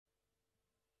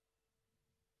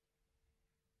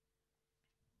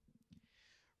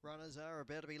runners are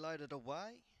about to be loaded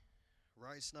away.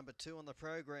 Race number 2 on the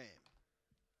program.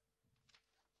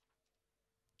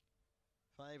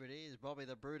 Favourite is Bobby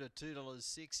the Brute at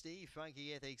 $2.60.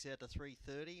 Funky Ethics out to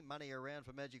 $3.30. Money around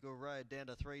for Magical Road down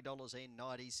to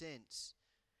 $3.90.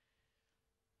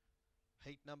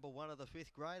 Heat number 1 of the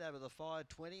 5th grade over the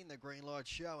 5:20 and the green light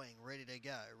showing. Ready to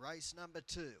go. Race number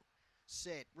 2.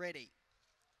 Set. Ready.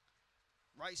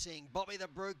 Racing, Bobby the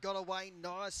Brute got away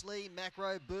nicely.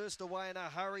 Macro burst away in a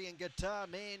hurry, and Guitar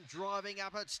Man driving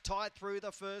up. It's tight through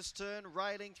the first turn,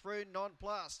 railing through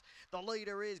Nonplus. The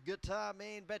leader is Guitar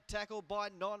Man, but tackled by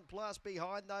Nonplus.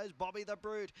 Behind those, Bobby the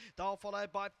Brute. They'll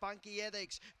followed by Funky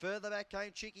Ethics. Further back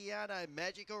came Chicchiano.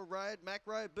 Magical Road,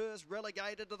 Macro burst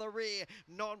relegated to the rear.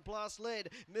 Nonplus led,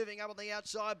 moving up on the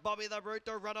outside. Bobby the Brute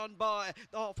to run on by.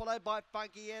 They'll followed by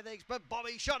Funky Ethics, but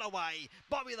Bobby shot away.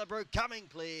 Bobby the Brute coming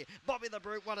clear. Bobby the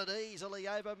Brute won it easily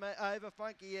over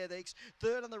Funky Ethics.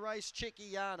 Third in the race,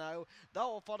 Chicchiano. They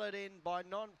were followed in by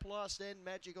Nonplus and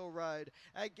Magical Road.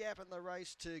 A gap in the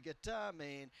race to Guitar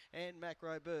Man and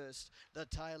Macro Burst. The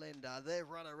tail ender, they've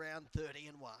run around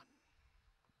 30-1.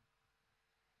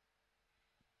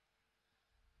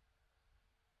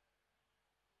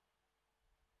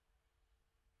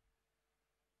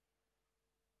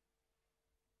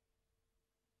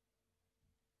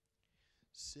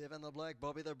 Seven the black,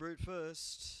 Bobby the Brute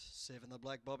first. 7 the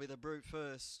black, Bobby the Brute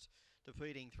first.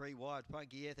 Defeating 3 wide,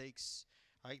 Funky Ethics.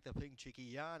 8 the pink,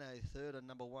 Chicchiano. 3rd and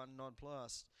number 1,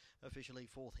 Nonplus. Officially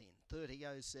 4th in.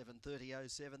 30.07,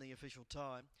 30.07 the official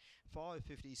time.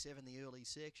 5.57 the early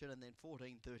section, and then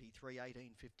 14.33,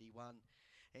 18.51.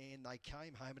 And they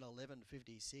came home at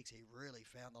 11.56. He really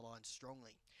found the line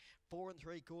strongly. 4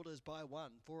 3/4 by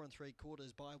 1. 4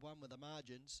 3/4 by 1 with the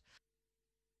margins.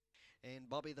 And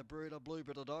Bobby the Brute, a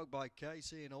Bluebird dog by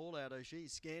Casey and All Outer.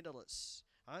 She's Scandalous.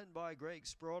 Owned by Greg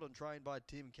Sprott and trained by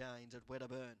Tim Caines at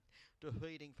Wedderburn.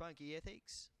 Defeating Funky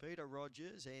Ethics, Peter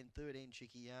Rogers, and 3rd in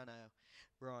Chicchiano,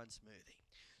 Brian Smoothie.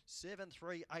 7,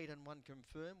 3, 8 and 1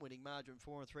 confirmed. Winning margin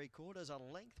 4 3/4. A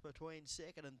length between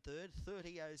 2nd and 3rd.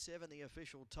 30.07 the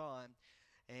official time.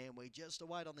 And we just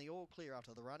await on the all clear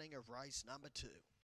after the running of race number 2.